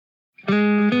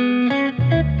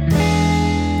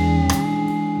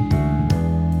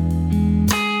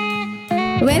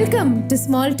Welcome to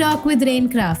Small Talk with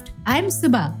Raincraft. I'm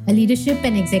Subha, a leadership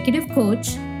and executive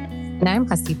coach. And I'm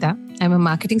Hasita. I'm a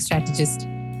marketing strategist.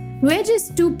 We're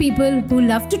just two people who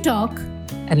love to talk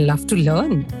and love to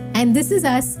learn. And this is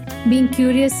us being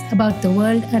curious about the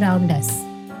world around us.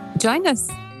 Join us.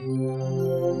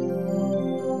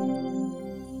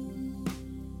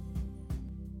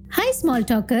 Hi, Small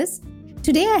Talkers.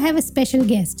 Today I have a special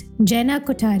guest, Jayna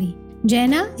Kothari.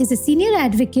 Jayna is a senior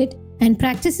advocate and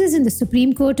practices in the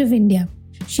Supreme Court of India.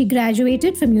 She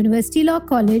graduated from University Law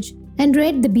College and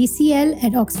read the BCL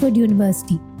at Oxford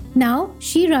University. Now,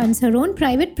 she runs her own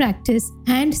private practice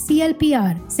and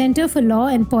CLPR, Center for Law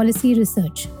and Policy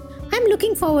Research. I'm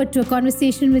looking forward to a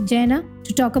conversation with Jayna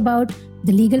to talk about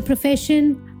the legal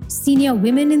profession, senior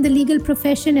women in the legal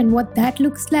profession and what that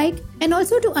looks like, and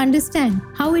also to understand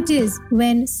how it is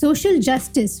when social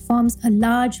justice forms a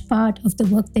large part of the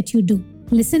work that you do.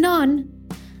 Listen on.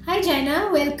 Hi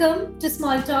Jayna, welcome to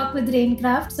Small Talk with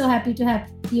Raincraft. So happy to have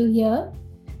you here.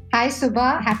 Hi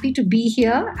Subha, happy to be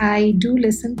here. I do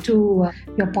listen to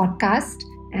your podcast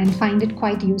and find it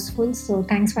quite useful. So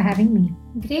thanks for having me.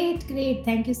 Great.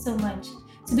 Thank you so much.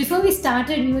 So before we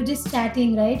started, we were just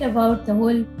chatting, right, about the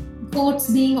whole courts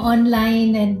being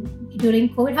online and during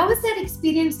COVID. How has that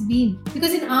experience been?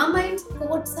 Because in our minds,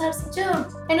 courts are such a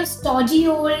kind of stodgy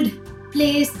old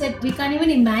place that we can't even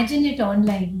imagine it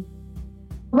online.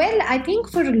 Well, I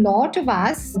think for a lot of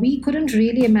us, we couldn't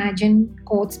really imagine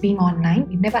courts being online.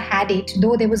 We never had it,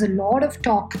 though there was a lot of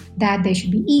talk that there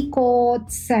should be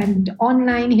e-courts and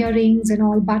online hearings and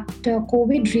all, but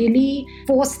COVID really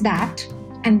forced that.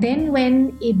 And then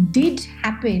when it did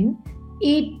happen,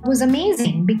 it was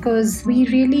amazing because we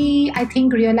really, I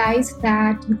think, realized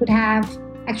that you could have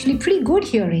actually pretty good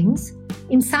hearings,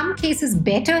 in some cases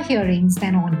better hearings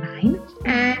than online,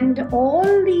 and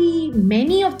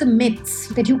many of the myths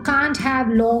that you can't have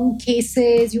long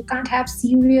cases, you can't have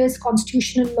serious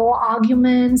constitutional law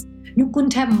arguments, you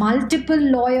couldn't have multiple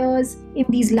lawyers in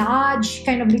these large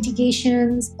kind of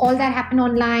litigations, all that happened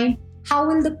online. How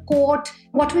will the court,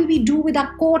 what will we do with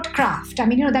our court craft? I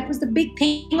mean, that was the big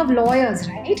thing of lawyers,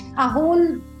 right? Our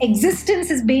whole existence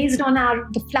is based on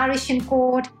the flourish in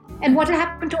court. And what will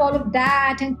happen to all of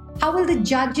that? And how will the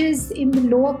judges in the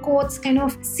lower courts kind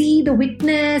of see the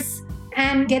witness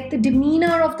and get the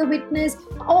demeanor of the witness?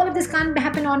 All of this can't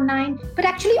happen online. But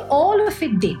actually, all of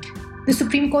it did. The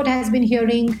Supreme Court has been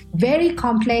hearing very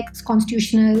complex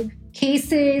constitutional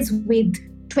cases with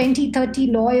 20, 30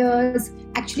 lawyers.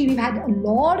 Actually, we've had a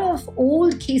lot of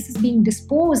old cases being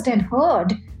disposed and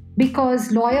heard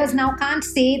because lawyers now can't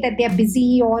say that they're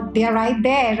busy or they're right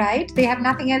there, right? They have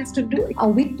nothing else to do. Our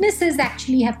witnesses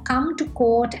actually have come to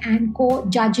court and court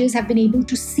judges have been able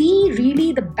to see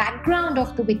really the background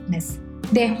of the witness,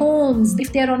 their homes,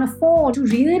 if they're on a phone, to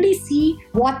really see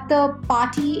what the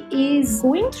party is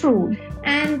going through.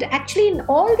 And actually, in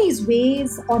all these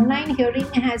ways, online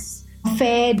hearing has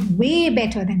fared way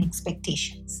better than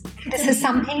expectations. This is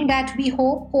something that we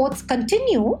hope courts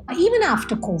continue even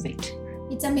after COVID.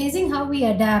 It's amazing how we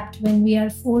adapt when we are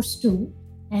forced to,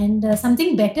 and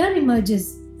something better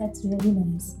emerges. That's really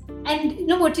nice. And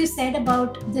what you said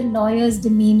about the lawyer's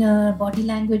demeanor, body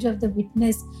language of the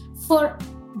witness, for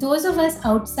those of us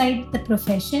outside the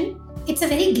profession, it's a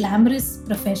very glamorous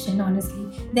profession, honestly.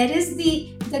 There is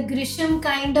the Grisham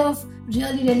kind of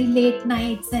really late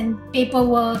nights and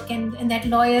paperwork and that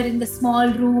lawyer in the small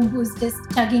room who's just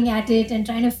tugging at it and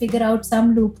trying to figure out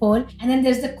some loophole. And then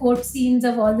there's the court scenes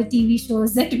of all the TV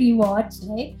shows that we watch,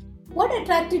 right? What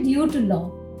attracted you to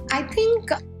law? I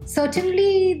think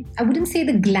certainly, I wouldn't say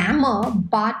the glamour,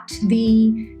 but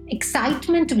the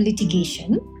excitement of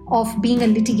litigation, of being a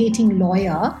litigating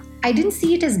lawyer. I didn't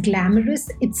see it as glamorous.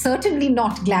 It's certainly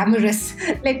not glamorous,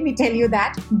 let me tell you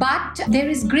that. But there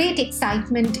is great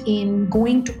excitement in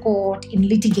going to court, in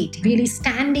litigating, really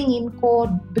standing in court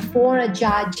before a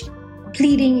judge,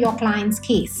 pleading your client's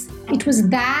case. It was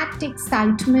that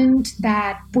excitement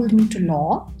that pulled me to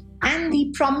law, and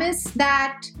the promise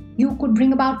that you could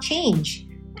bring about change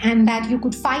and that you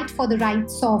could fight for the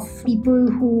rights of people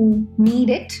who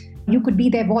need it. You could be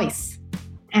their voice.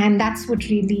 And that's what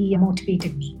really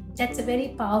motivated me. That's a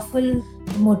very powerful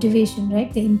motivation,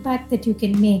 right? The impact that you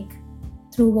can make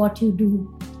through what you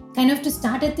do. Kind of to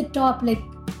start at the top, like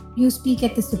you speak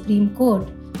at the Supreme Court.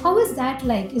 How is that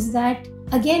like? Is that,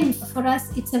 again, for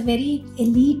us, it's a very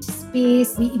elite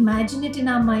space. We imagine it in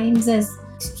our minds as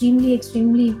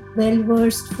extremely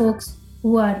well-versed folks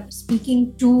who are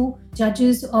speaking to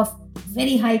judges of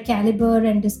very high caliber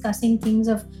and discussing things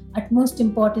of utmost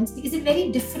importance. Is it very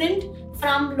different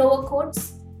from lower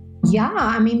courts? Yeah,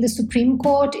 I mean, the Supreme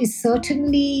Court is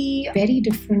certainly very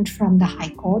different from the high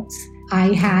courts.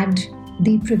 I had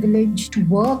the privilege to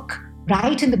work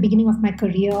right in the beginning of my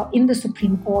career in the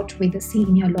Supreme Court with a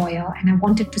senior lawyer. And I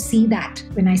wanted to see that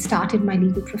when I started my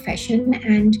legal profession.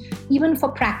 And even for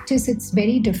practice, it's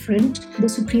very different. The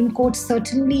Supreme Court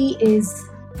certainly is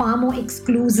far more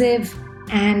exclusive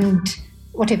and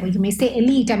whatever you may say,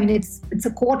 elite. I mean, it's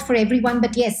a court for everyone.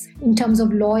 But yes, in terms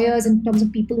of lawyers, in terms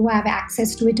of people who have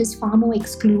access to it, is far more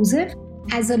exclusive.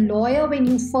 As a lawyer, when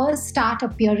you first start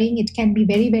appearing, it can be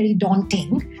very, very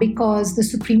daunting because the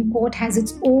Supreme Court has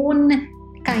its own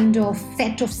kind of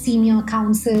set of senior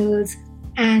counsels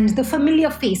and the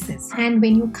familiar faces. And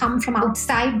when you come from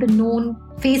outside the known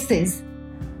faces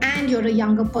and you're a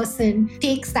younger person, it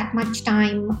takes that much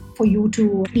time for you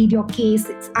to plead your case.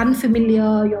 It's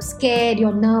unfamiliar, you're scared,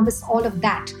 you're nervous, all of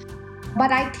that.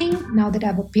 But I think now that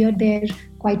I've appeared there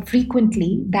quite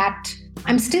frequently, that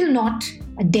I'm still not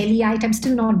a Delhiite. I'm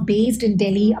still not based in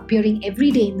Delhi, appearing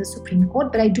every day in the Supreme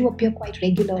Court, but I do appear quite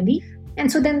regularly.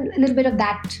 And so then a little bit of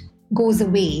that goes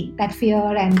away, that fear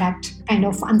and that kind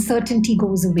of uncertainty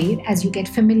goes away as you get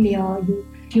familiar.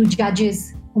 Few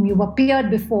judges whom you've appeared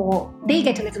before, they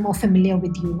get a little more familiar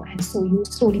with you. And so you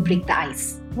slowly break the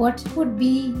ice. What would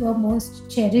be your most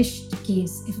cherished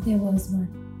case, if there was one?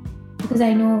 Because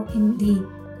I know in the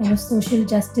kind of social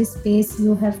justice space,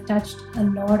 you have touched a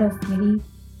lot of very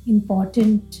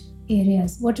important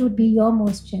areas. What would be your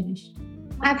most cherished?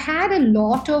 I've had a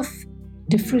lot of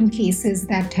different cases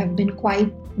that have been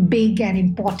quite big and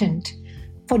important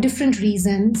for different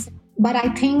reasons. But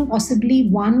I think possibly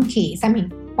one case,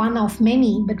 one of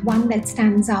many, but one that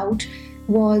stands out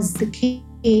was the case,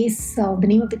 the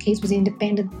name of the case was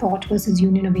Independent Thought versus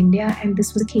Union of India. And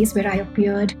this was a case where I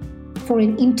appeared for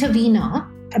an intervener.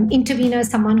 An intervener is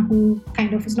someone who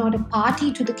kind of is not a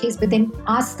party to the case, but then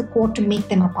asks the court to make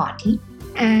them a party.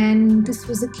 And this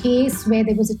was a case where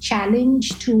there was a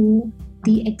challenge to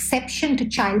the exception to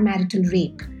child marital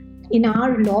rape. In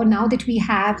our law, now that we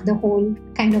have the whole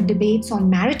kind of debates on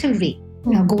marital rape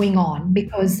going on,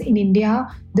 because in India,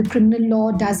 the criminal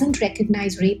law doesn't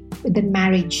recognize rape within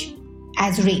marriage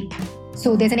as rape.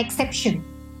 So there's an exception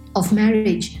of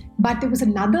marriage. But there was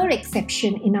another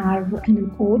exception in our penal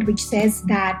code which says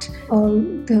that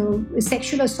the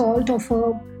sexual assault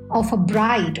of a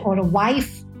bride or a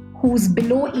wife who's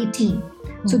below 18.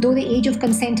 So though the age of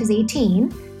consent is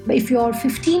 18, but if you're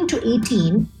 15 to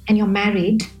 18 and you're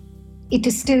married, it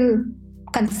is still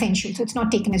consensual. So it's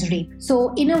not taken as rape.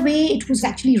 So in a way, it was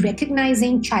actually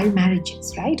recognizing child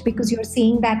marriages, right? Because you're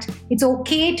saying that it's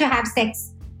okay to have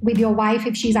sex with your wife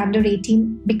if she's under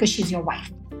 18 because she's your wife.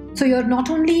 So you're not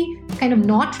only kind of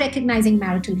not recognizing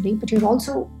marital rape, but you're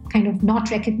also kind of not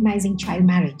recognizing child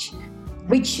marriage,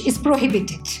 which is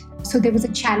prohibited. So there was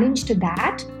a challenge to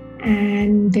that.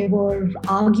 And there were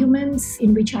arguments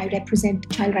in which I represent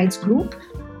the child rights group.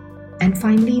 And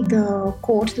finally, the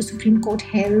Supreme Court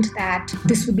held that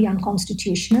this would be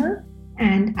unconstitutional.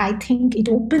 And I think it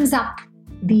opens up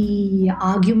the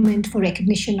argument for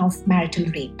recognition of marital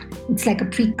rape. It's like a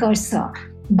precursor,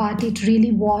 but it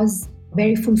really was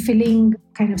very fulfilling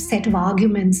kind of set of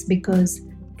arguments because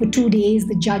for 2 days,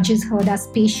 the judges heard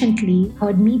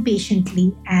me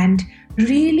patiently, and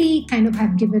really kind of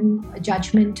have given a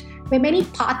judgment where many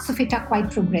parts of it are quite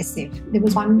progressive. There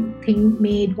was one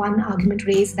argument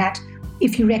raised that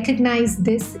if you recognize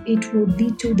this, it would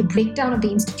lead to the breakdown of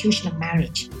the institution of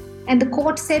marriage. And the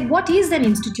court said, what is an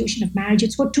institution of marriage?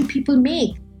 It's what two people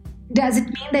make. Does it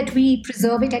mean that we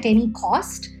preserve it at any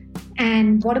cost?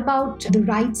 And what about the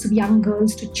rights of young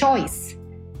girls to choice?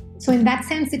 So in that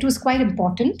sense, it was quite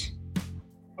important.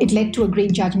 It led to a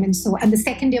great judgment. And the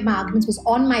second day of my arguments was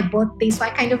on my birthday. So I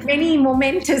kind of many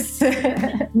momentous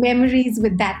memories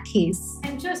with that case.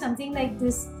 I'm sure something like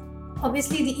this,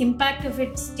 obviously the impact of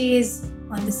it stays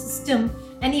on the system.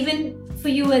 And even for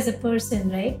you as a person,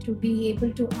 right? To be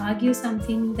able to argue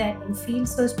something that you feel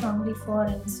so strongly for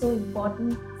and is so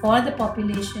important for the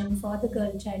population, for the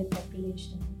girl child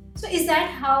population. So is that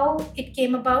how it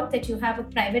came about that you have a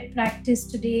private practice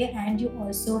today and you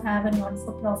also have a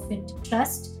not-for-profit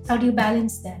trust? How do you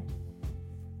balance that?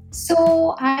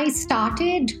 So I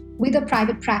started with a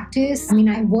private practice.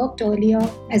 I worked earlier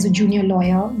as a junior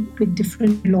lawyer with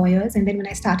different lawyers. And then when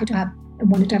I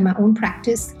wanted to have my own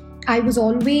practice, I was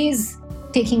always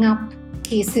taking up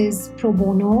cases pro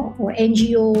bono for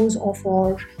NGOs or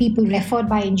for people referred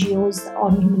by NGOs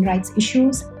on human rights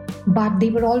issues, but they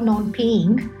were all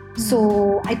non-paying.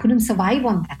 So I couldn't survive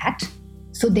on that.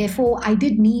 So therefore, I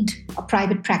did need a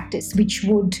private practice which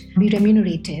would be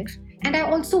remunerative. And I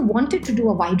also wanted to do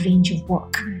a wide range of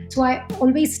work. So I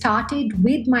always started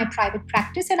with my private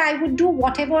practice and I would do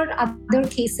whatever other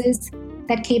cases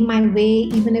that came my way,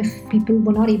 even if people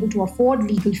were not able to afford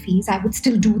legal fees, I would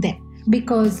still do them.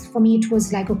 Because for me, it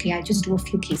was like, okay, I just do a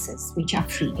few cases which are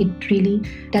free. It really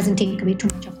doesn't take away too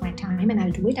much of my time and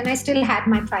I'll do it. And I still had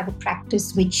my private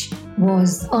practice, which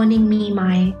was earning me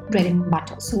my bread and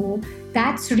butter. So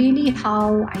that's really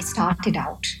how I started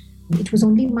out. It was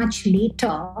only much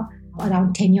later,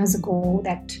 around 10 years ago,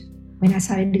 that when I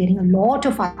started getting a lot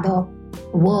of other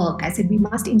work, I said, we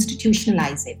must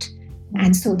institutionalize it.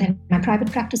 And so then my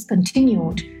private practice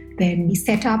continued. Then we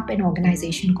set up an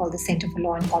organization called the Center for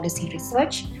Law and Policy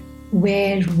Research,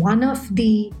 where one of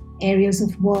the areas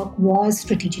of work was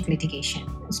strategic litigation,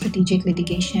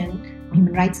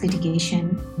 human rights litigation,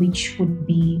 which would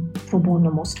be pro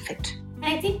bono most of it.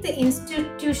 I think the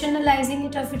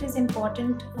institutionalizing of it is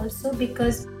important also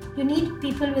because you need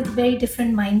people with very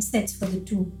different mindsets for the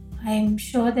two. I'm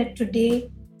sure that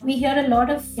today we hear a lot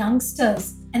of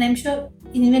youngsters, and I'm sure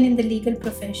even in the legal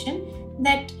profession,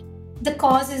 that the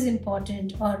cause is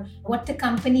important, or what the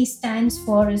company stands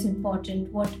for is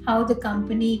important, how the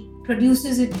company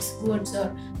produces its goods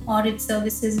or its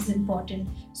services is important.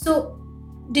 So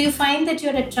do you find that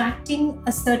you're attracting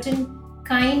a certain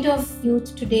kind of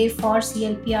youth today for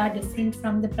CLPR different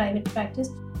from the private practice?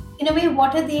 In a way,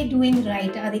 what are they doing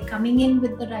right? Are they coming in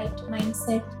with the right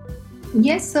mindset?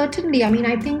 Yes, certainly. I mean,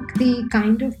 I think the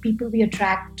kind of people we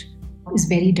attract is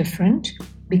very different,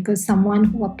 because someone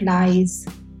who applies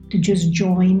to just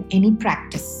join any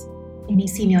practice, any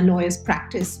senior lawyer's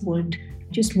practice, would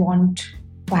just want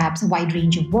perhaps a wide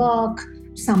range of work.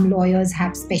 Some lawyers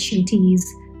have specialties,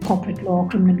 corporate law,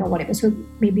 criminal law, whatever. So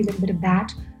maybe a little bit of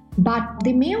that. But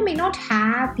they may or may not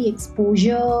have the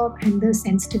exposure and the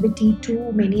sensitivity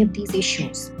to many of these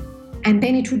issues. And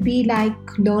then it would be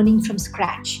like learning from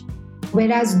scratch.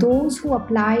 Whereas those who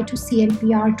apply to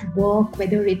CLPR to work,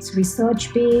 whether it's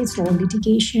research-based or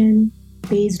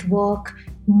litigation-based work,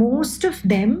 most of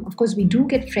them, of course, we do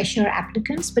get fresher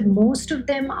applicants, but most of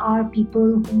them are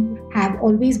people who have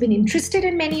always been interested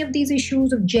in many of these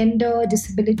issues of gender,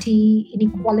 disability,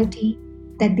 inequality,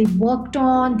 that they've worked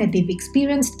on, that they've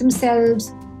experienced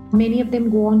themselves. Many of them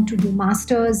go on to do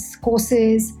master's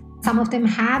courses. Some of them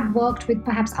have worked with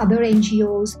perhaps other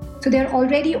NGOs. So they're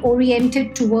already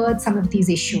oriented towards some of these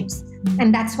issues.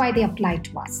 And that's why they apply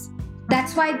to us.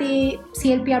 That's why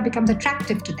CLPR becomes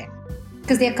attractive to them,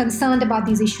 because they're concerned about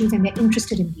these issues and they're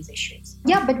interested in these issues.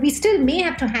 Yeah, but we still may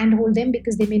have to handhold them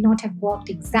because they may not have worked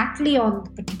exactly on the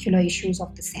particular issues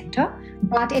of the center.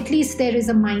 But at least there is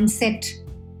a mindset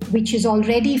which is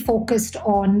already focused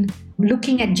on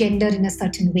looking at gender in a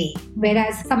certain way.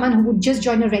 Whereas someone who would just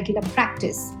join a regular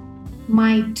practice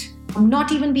might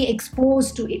not even be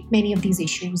exposed to many of these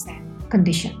issues and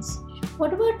conditions.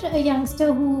 What about a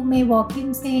youngster who may walk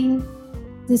in saying,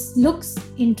 this looks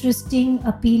interesting,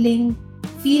 appealing,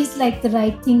 feels like the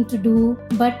right thing to do,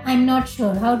 but I'm not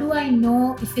sure. How do I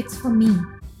know if it's for me?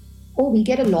 Oh, we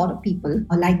get a lot of people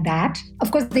like that.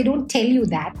 Of course, they don't tell you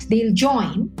that. They'll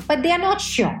join, but they are not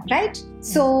sure, right?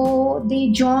 So they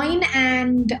join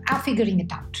and are figuring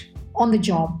it out on the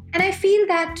job. And I feel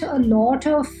that a lot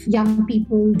of young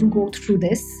people do go through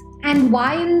this. And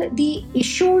while the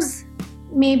issues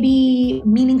may be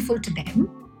meaningful to them,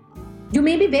 you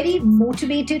may be very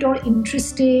motivated or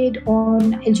interested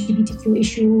on LGBTQ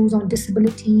issues, on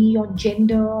disability, on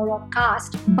gender, or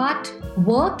caste, but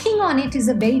working on it is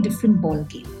a very different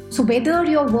ballgame. So whether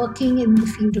you're working in the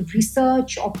field of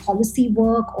research or policy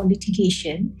work or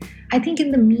litigation, I think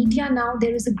in the media now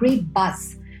there is a great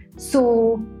buzz.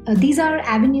 So these are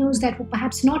avenues that were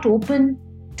perhaps not open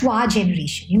to our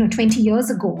generation. 20 years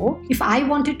ago, if I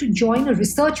wanted to join a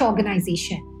research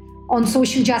organization on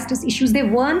social justice issues, there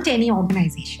weren't any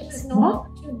organizations. There was no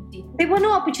opportunity. There were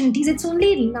no opportunities. It's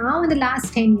only now in the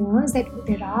last 10 years that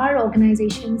there are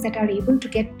organizations that are able to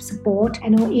get support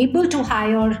and are able to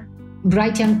hire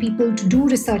bright young people to do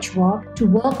research work, to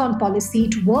work on policy,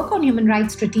 to work on human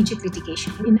rights strategic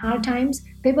litigation. In our times,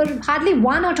 there were hardly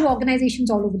one or two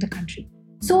organizations all over the country.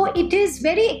 So it is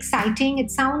very exciting. It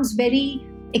sounds very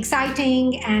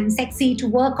exciting and sexy to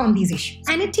work on these issues.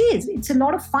 And it is. It's a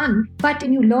lot of fun. But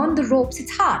when you learn the ropes,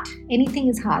 it's hard. Anything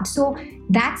is hard. So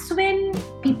that's when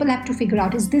people have to figure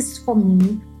out, is this for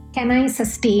me? Can I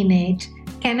sustain it?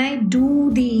 Can I do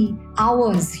the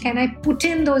hours? Can I put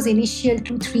in those initial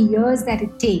 2-3 years that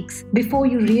it takes before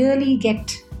you really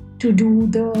get to do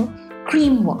the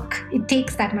cream work? It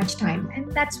takes that much time.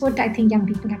 And that's what I think young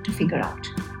people have to figure out.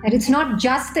 That it's not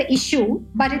just the issue,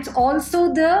 but it's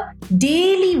also the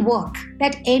daily work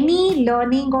that any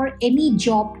learning or any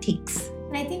job takes.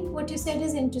 And I think what you said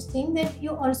is interesting, that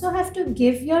you also have to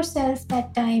give yourself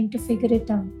that time to figure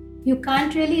it out. You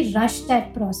can't really rush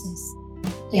that process.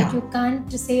 Yeah. You can't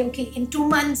just say, okay, in 2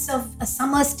 months of a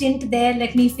summer stint there,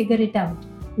 let me figure it out.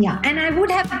 Yeah, and I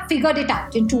would have figured it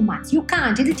out in 2 months. You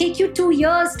can't. It'll take you 2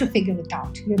 years to figure it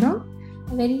out,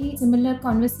 A very similar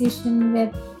conversation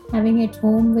we're having at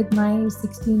home with my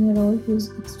 16-year-old who's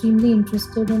extremely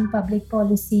interested in public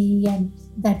policy and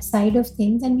that side of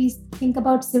things. And we think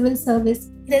about civil service.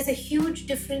 There's a huge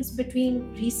difference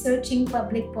between researching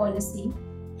public policy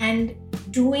and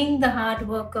doing the hard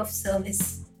work of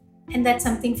service. And that's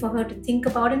something for her to think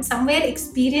about and somewhere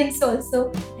experience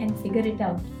also and figure it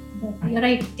out. But you're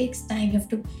right, it takes time. You have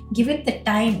to give it the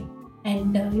time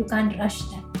and you can't rush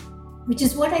that. Which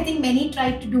is what I think many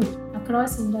try to do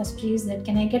across industries, that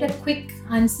can I get a quick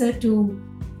answer to,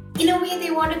 in a way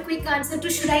they want a quick answer to,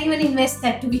 should I even invest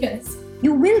that 2 years?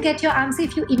 You will get your answer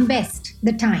if you invest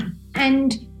the time,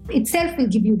 and itself will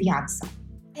give you the answer.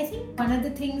 I think one of the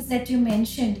things that you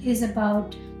mentioned is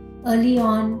about early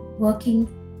on working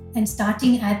and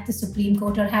starting at the Supreme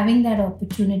Court or having that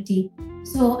opportunity.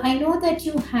 So I know that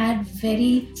you had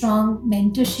very strong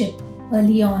mentorship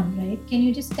early on, right? Can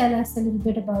you just tell us a little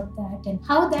bit about that and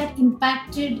how that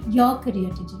impacted your career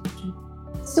trajectory?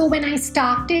 So when I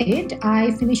started,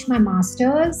 I finished my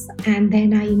master's and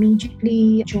then I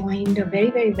immediately joined a very,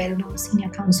 very well-known senior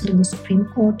counsel in the Supreme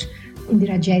Court,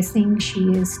 Indira Jaisingh. She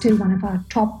is still one of our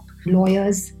top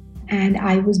lawyers and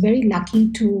I was very lucky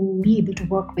to be able to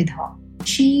work with her.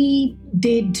 She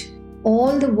did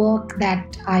all the work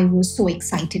that I was so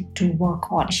excited to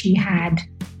work on. She had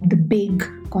the big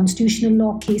constitutional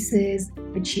law cases,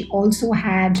 but she also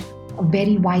had a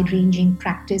very wide-ranging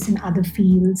practice in other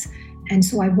fields. And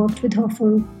so I worked with her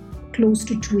for close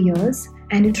to 2 years,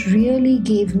 and it really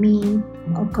gave me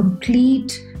a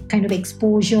complete kind of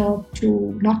exposure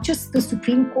to not just the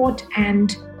Supreme Court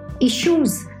and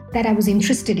issues that I was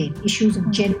interested in, issues of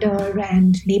gender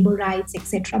and labor rights,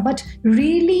 etc., but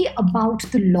really about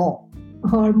the law.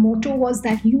 Her motto was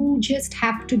that you just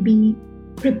have to be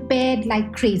prepared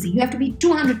like crazy. You have to be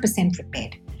 200%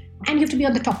 prepared and you have to be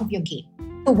on the top of your game.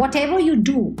 So whatever you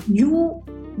do,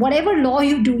 whatever law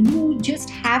you do, you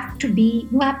have to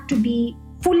be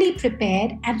fully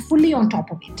prepared and fully on top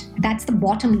of it. That's the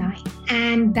bottom line.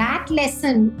 And that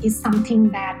lesson is something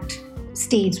that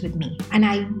stays with me. And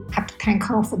I have to thank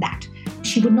her for that.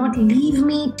 She would not leave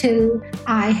me till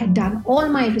I had done all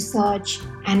my research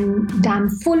and done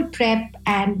full prep.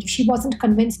 And if she wasn't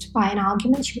convinced by an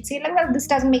argument, she would say, well, this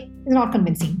it's not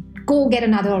convincing. Go get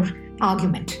another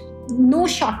argument. No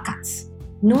shortcuts.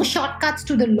 No shortcuts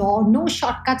to the law, no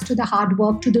shortcuts to the hard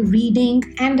work, to the reading.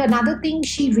 And another thing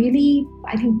she really,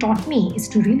 I think, taught me is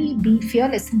to really be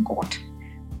fearless in court.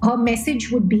 Her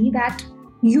message would be that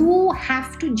you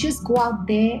have to just go out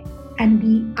there and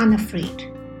be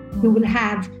unafraid. You will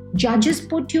have judges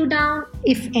put you down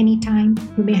if any time.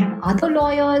 You may have other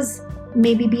lawyers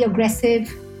maybe be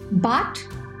aggressive, but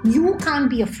you can't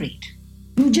be afraid.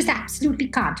 You just absolutely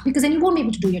can't, because then you won't be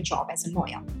able to do your job as a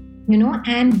lawyer.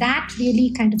 And that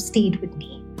really kind of stayed with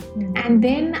me. And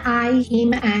then I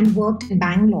came and worked in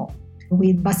Bangalore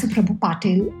with Basuprabhu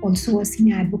Patil, also a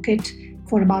senior advocate,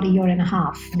 for about 1.5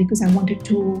 years, because I wanted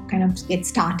to kind of get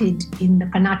started in the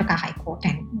Karnataka High Court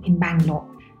and in Bangalore.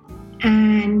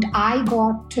 And I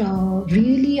got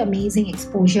really amazing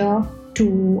exposure to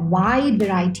a wide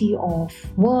variety of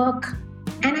work.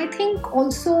 And I think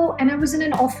also, and I was in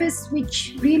an office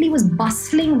which really was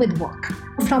bustling with work.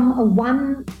 From a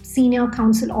one senior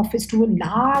counsel office to a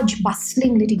large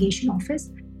bustling litigation office.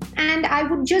 And I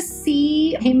would just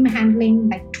see him handling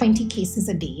like 20 cases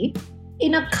a day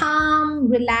in a calm,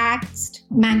 relaxed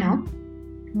manner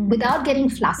without getting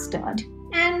flustered.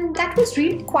 And that was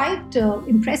really quite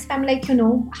impressive. I'm like,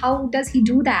 how does he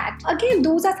do that? Again,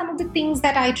 those are some of the things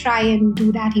that I try and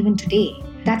do that even today.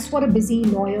 That's what a busy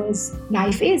lawyer's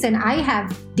life is. And I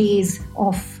have days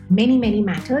of many, many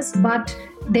matters, but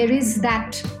there is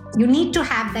that, you need to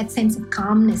have that sense of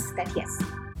calmness that, yes,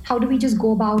 how do we just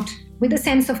go about with a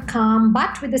sense of calm,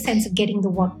 but with a sense of getting the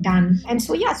work done. And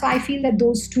so I feel that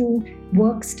those 2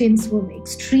 work stints were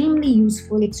extremely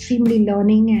useful, extremely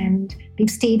learning, and they've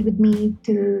stayed with me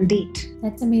till date.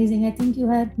 That's amazing. I think you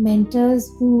had mentors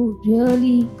who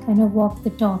really kind of walk the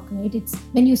talk, right? It's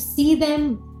when you see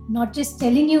them not just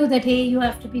telling you that, hey, you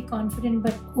have to be confident,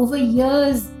 but over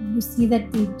years, you see that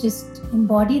they just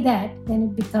embody that, then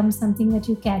it becomes something that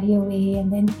you carry away.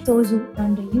 And then those who are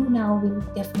under you now will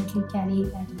definitely carry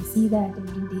that and see that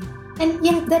every day. And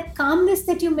yeah, that calmness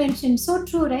that you mentioned, so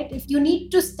true, right? If you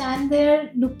need to stand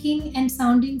there looking and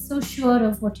sounding so sure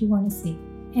of what you want to say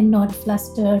and not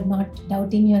flustered, not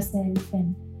doubting yourself.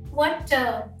 And what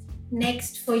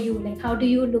next for you? Like, how do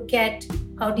you look at,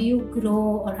 how do you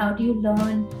grow, or how do you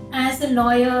learn? As a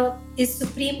lawyer, is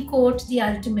Supreme Court the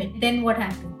ultimate? Then what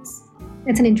happens?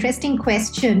 It's an interesting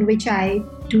question, which I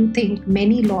do think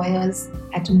many lawyers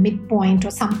at a midpoint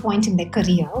or some point in their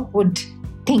career would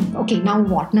think, okay, now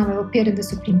what? Now I've appeared in the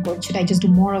Supreme Court. Should I just do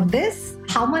more of this?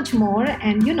 How much more?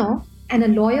 And, and a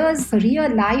lawyer's career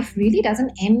life really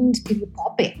doesn't end till you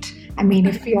pop it. I mean,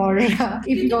 if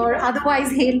you're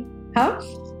otherwise hale,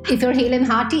 if you're hale and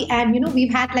hearty, and,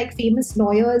 we've had like famous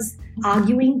lawyers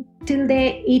arguing till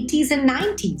their 80s and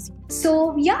 90s.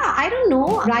 So, yeah, I don't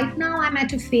know. Right now, I'm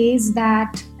at a phase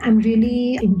that I'm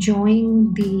really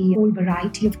enjoying the whole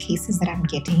variety of cases that I'm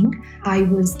getting. I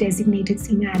was designated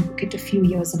senior advocate a few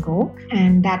years ago,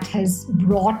 and that has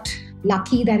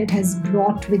lucky that it has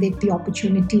brought with it the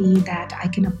opportunity that I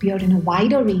can appear in a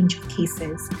wider range of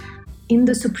cases in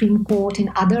the Supreme Court,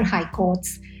 in other high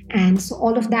courts. And so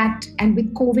all of that, and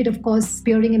with COVID, of course,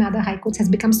 appearing in other high courts has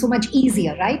become so much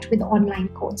easier, right, with online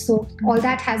courts. So all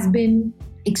that has been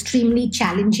extremely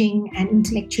challenging and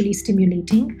intellectually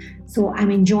stimulating. So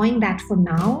I'm enjoying that for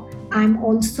now. I'm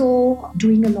also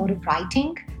doing a lot of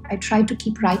writing. I try to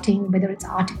keep writing, whether it's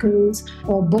articles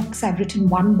or books. I've written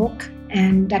one book,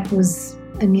 and that was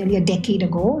nearly a decade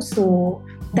ago. So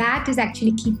that is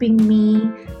actually keeping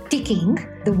me ticking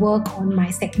the work on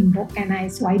my second book. And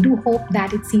I do hope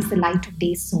that it sees the light of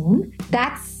day soon.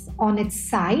 That's on its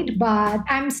side, but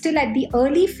I'm still at the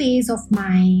early phase of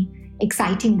my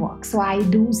exciting work. So I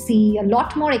do see a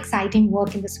lot more exciting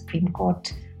work in the Supreme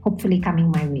Court, hopefully coming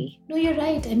my way. No, you're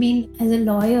right. I mean, as a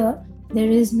lawyer, there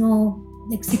is no,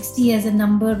 60 as a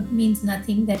number means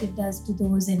nothing that it does to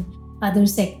those in other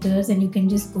sectors, and you can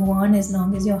just go on as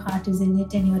long as your heart is in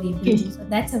it and you're able to. So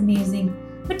that's amazing.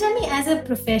 But tell me, as a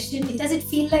profession, does it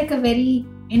feel like a very,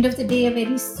 end of the day, a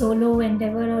very solo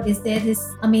endeavor, or is there this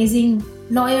amazing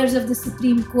lawyers of the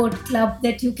Supreme Court club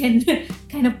that you can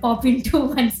kind of pop into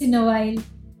once in a while?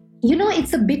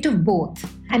 It's a bit of both.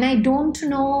 And I don't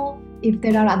know if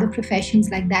there are other professions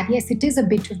like that. Yes, it is a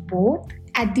bit of both.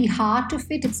 At the heart of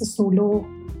it, it's a solo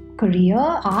career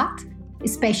path,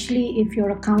 especially if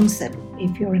you're a counsel,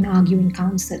 if you're an arguing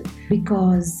counsel,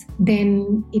 because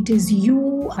then it is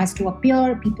you who has to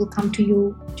appear. People come to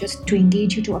you just to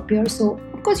engage you to appear. So,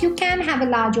 of course, you can have a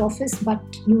large office, but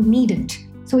you needn't.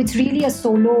 So it's really a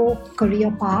solo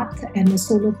career path and a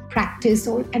solo practice.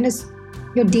 And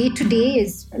your day-to-day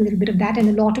is a little bit of that, and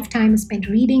a lot of time is spent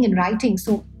reading and writing.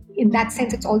 So in that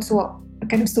sense, it's also a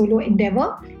kind of solo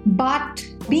endeavor. But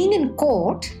being in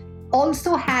court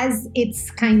also has its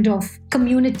kind of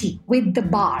community with the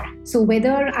bar. So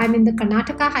whether I'm in the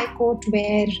Karnataka High Court,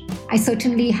 where I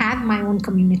certainly have my own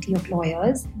community of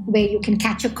lawyers, where you can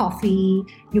catch a coffee,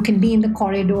 you can be in the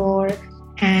corridor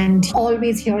and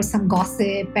always hear some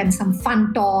gossip and some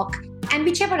fun talk, and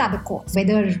whichever other courts,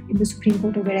 whether in the Supreme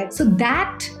Court or wherever. So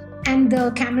that and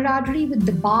the camaraderie with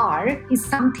the bar is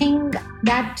something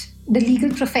that the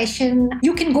legal profession,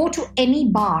 you can go to any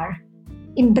bar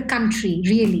in the country,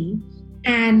 really,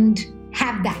 and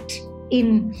have that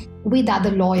with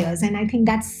other lawyers. And I think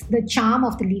that's the charm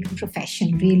of the legal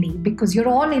profession, really, because you're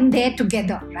all in there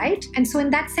together, right? And so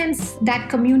in that sense, that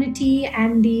community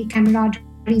and the camaraderie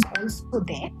is also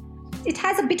there. It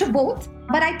has a bit of both,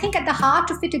 but I think at the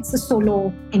heart of it, it's a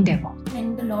solo endeavor.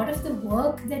 And a lot of the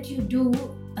work that you do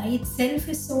by itself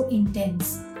is so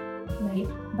intense, right?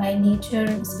 By nature,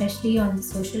 especially on the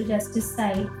social justice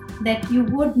side, that you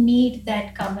would need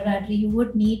that camaraderie, you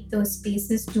would need those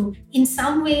spaces to, in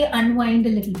some way, unwind a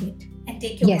little bit and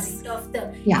take your mind off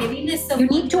the heaviness of... You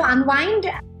need to unwind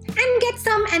and get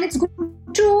some, and it's good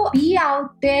to be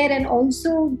out there. And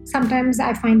also, sometimes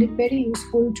I find it very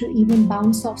useful to even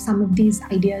bounce off some of these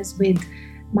ideas with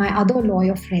my other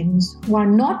lawyer friends who are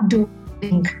not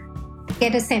doing,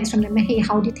 get a sense from them, hey,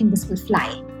 how do you think this will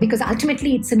fly? Because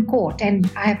ultimately it's in court and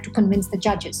I have to convince the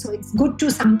judges. So it's good to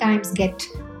sometimes get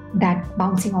that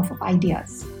bouncing off of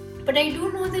ideas. But I do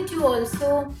know that you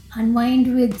also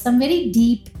unwind with some very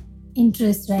deep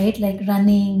interests, right? Like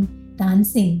running,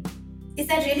 dancing. Is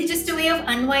that really just a way of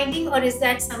unwinding, or is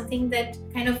that something that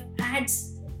kind of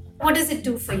adds? What does it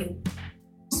do for you?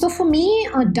 So for me,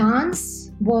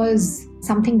 dance was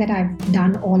something that I've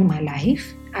done all my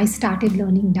life. I started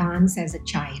learning dance as a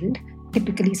child.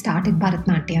 Typically started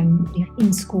Bharatnatyam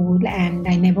in school, and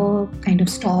I never kind of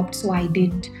stopped. So I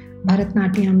did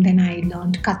Bharatnatyam, then I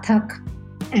learned Kathak,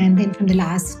 and then from the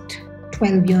last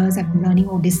 12 years I've been learning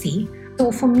Odissi.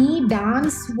 So for me,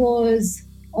 dance was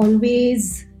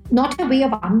always not a way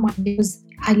of unwinding, because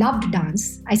I loved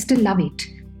dance. I still love it.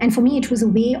 And for me, it was a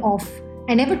way of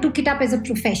I never took it up as a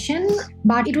profession,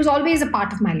 but it was always a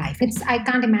part of my life. I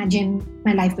can't imagine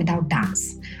my life without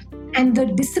dance. And the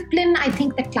discipline, I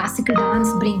think, that classical dance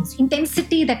brings,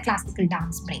 intensity that classical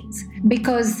dance brings,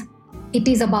 because it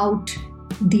is about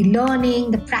the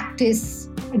learning, the practice.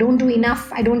 I don't do enough.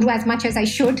 I don't do as much as I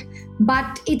should,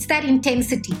 but it's that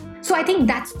intensity. So I think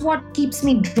that's what keeps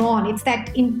me drawn. It's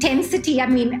that intensity. I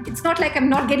mean, it's not like I'm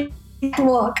not getting to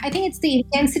work. I think it's the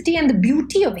intensity and the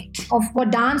beauty of it, of what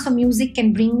dance or music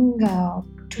can bring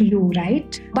to you,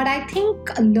 right? But I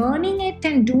think learning it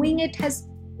and doing it has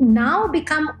now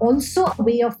become also a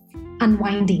way of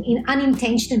unwinding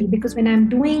unintentionally, because when I'm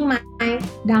doing my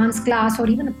dance class or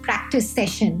even a practice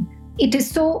session, it is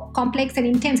so complex and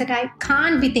intense that I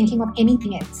can't be thinking of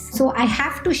anything else. So I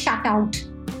have to shut out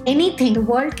anything. The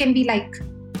world can be like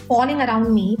falling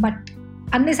around me, but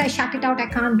unless I shut it out, I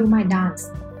can't do my dance.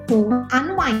 So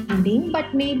unwinding,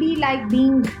 but maybe like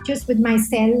being just with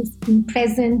myself, being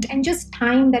present, and just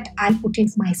time that I put in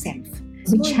myself,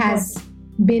 which has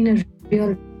been a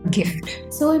real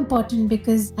gift. So important,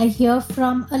 because I hear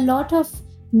from a lot of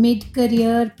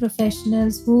mid-career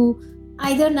professionals who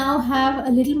either now have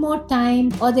a little more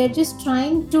time, or they're just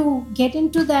trying to get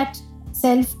into that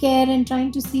self-care and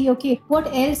trying to see, okay, what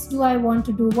else do I want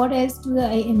to do? What else do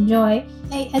I enjoy?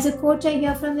 As a coach, I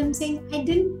hear from them saying, I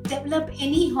didn't develop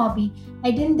any hobby.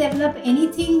 I didn't develop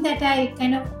anything that I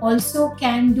kind of also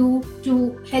can do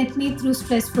to help me through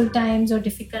stressful times or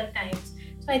difficult times.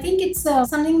 So I think it's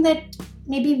something that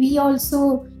maybe we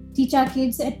also teach our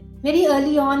kids at very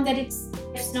early on, that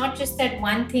it's not just that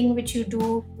one thing which you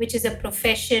do, which is a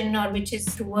profession or which is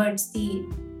towards the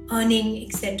earning,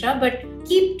 etc. But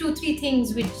keep 2-3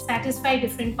 things which satisfy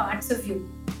different parts of you.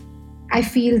 I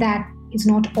feel that it's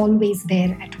not always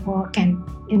there at work, and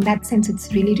in that sense,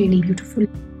 it's really, really beautiful.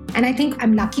 And I think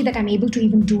I'm lucky that I'm able to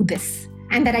even do this,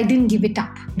 and that I didn't give it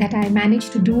up, that I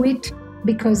managed to do it,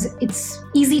 because it's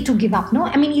easy to give up, no?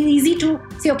 I mean, it's easy to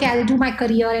say, okay, I'll do my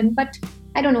career, but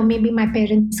I don't know, maybe my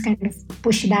parents kind of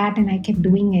pushed that and I kept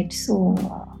doing it. So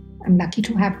I'm lucky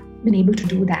to have been able to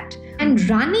do that. And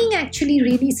running actually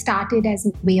really started as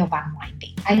a way of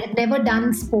unwinding. I had never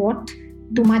done sport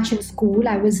too much in school.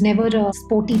 I was never a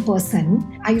sporty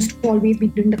person. I used to always be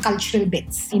doing the cultural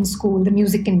bits in school, the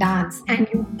music and dance. And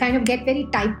you kind of get very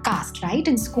typecast, right?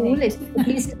 In school, at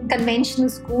least in conventional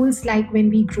schools, like when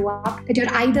we grew up, that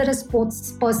you're either a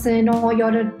sports person or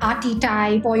you're an arty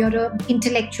type or you're an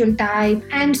intellectual type.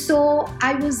 And so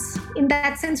I was, in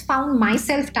that sense, found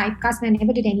myself typecast, and I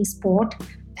never did any sport.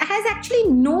 Has actually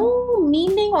no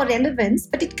meaning or relevance,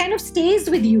 but it kind of stays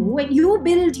with you and you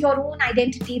build your own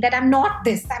identity that I'm not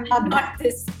this, I'm not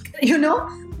this, you know?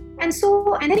 And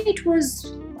then it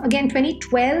was, again,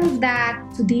 2012 that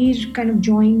Sudhir kind of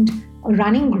joined a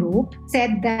running group,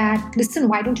 said that, listen,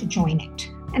 why don't you join it?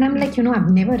 And I'm like,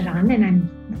 I've never run, and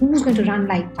who's going to run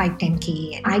like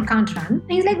 5-10K? And I can't run.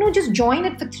 And he's like, no, just join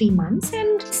it for 3 months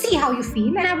and see how you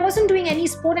feel. And I wasn't doing any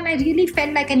sport, and I really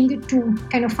felt like I needed to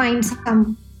kind of find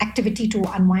some activity to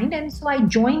unwind. And so I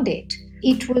joined it.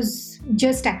 It was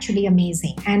just actually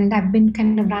amazing. And I've been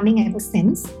kind of running ever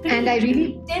since. And I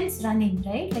really... Intense running,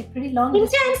 right? Like pretty long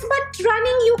distance. Intense, but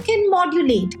running you can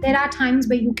modulate. There are times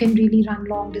where you can really run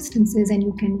long distances and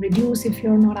you can reduce if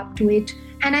you're not up to it.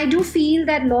 And I do feel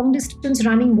that long distance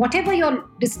running, whatever your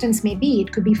distance may be,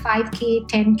 it could be 5K,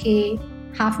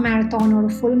 10K, half marathon or a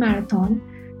full marathon.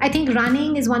 I think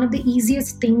running is one of the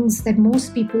easiest things that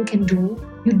most people can do.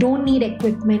 You don't need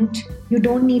equipment. You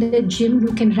don't need a gym.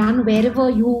 You can run wherever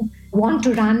you want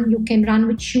to run. You can run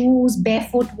with shoes,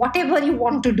 barefoot, whatever you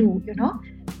want to do,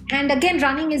 And again,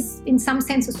 running is in some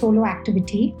sense a solo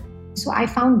activity. So I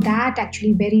found that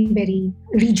actually very, very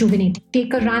rejuvenating.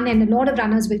 Take a run, and a lot of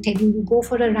runners will tell you go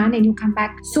for a run and you come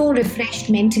back so refreshed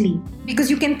mentally, because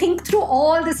you can think through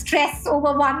all the stress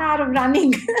over 1 hour of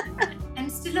running. I'm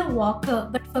still a walker,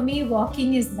 but for me,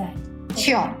 walking is that.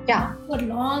 Sure, yeah. For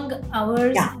long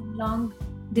hours, and long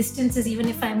distances, even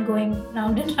if I'm going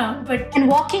round and round. And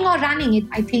walking or running,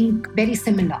 I think very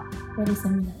similar. Very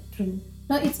similar, true.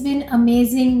 No, it's been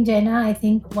amazing, Jayna. I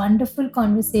think wonderful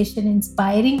conversation,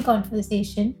 inspiring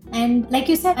conversation. And like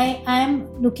you said, I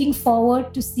am looking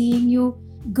forward to seeing you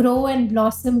grow and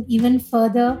blossom even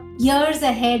further. Years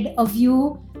ahead of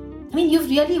you. I mean, you've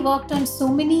really worked on so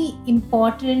many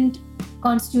important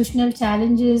constitutional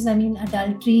challenges. I mean,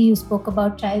 adultery, you spoke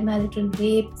about child marital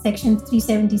rape, Section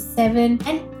 377.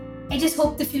 And I just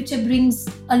hope the future brings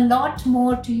a lot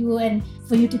more to you and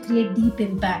for you to create deep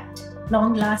impact.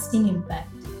 Long-lasting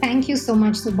impact. Thank you so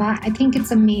much, Subha. I think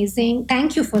it's amazing.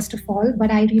 Thank you, first of all.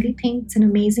 But I really think it's an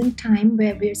amazing time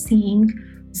where we're seeing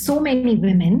so many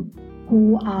women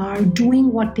who are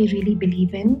doing what they really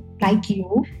believe in, like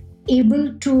you,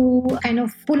 able to kind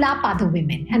of pull up other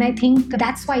women. And I think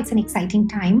that's why it's an exciting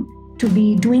time to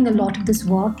be doing a lot of this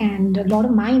work. And a lot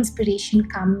of my inspiration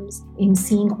comes in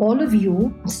seeing all of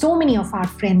you, so many of our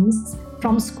friends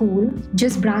from school,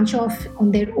 just branch off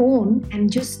on their own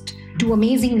and just do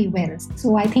amazingly well.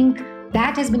 So I think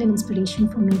that has been an inspiration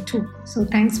for me too. So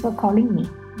thanks for calling me.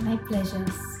 My pleasure.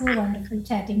 So wonderful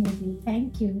chatting with you.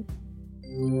 Thank you.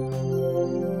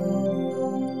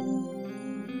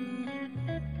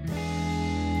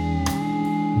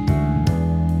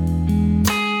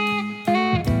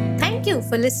 Thank you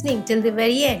for listening till the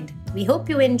very end. We hope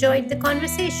you enjoyed the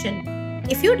conversation.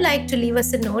 If you'd like to leave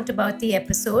us a note about the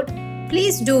episode,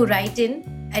 please do write in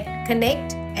at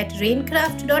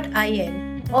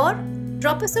connect@raincraft.in or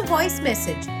drop us a voice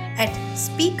message at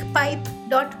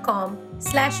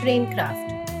speakpipe.com/raincraft.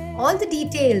 All the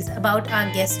details about our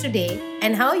guest today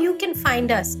and how you can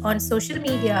find us on social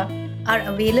media are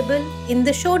available in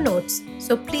the show notes.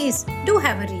 So please do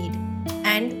have a read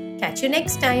and catch you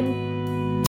next time.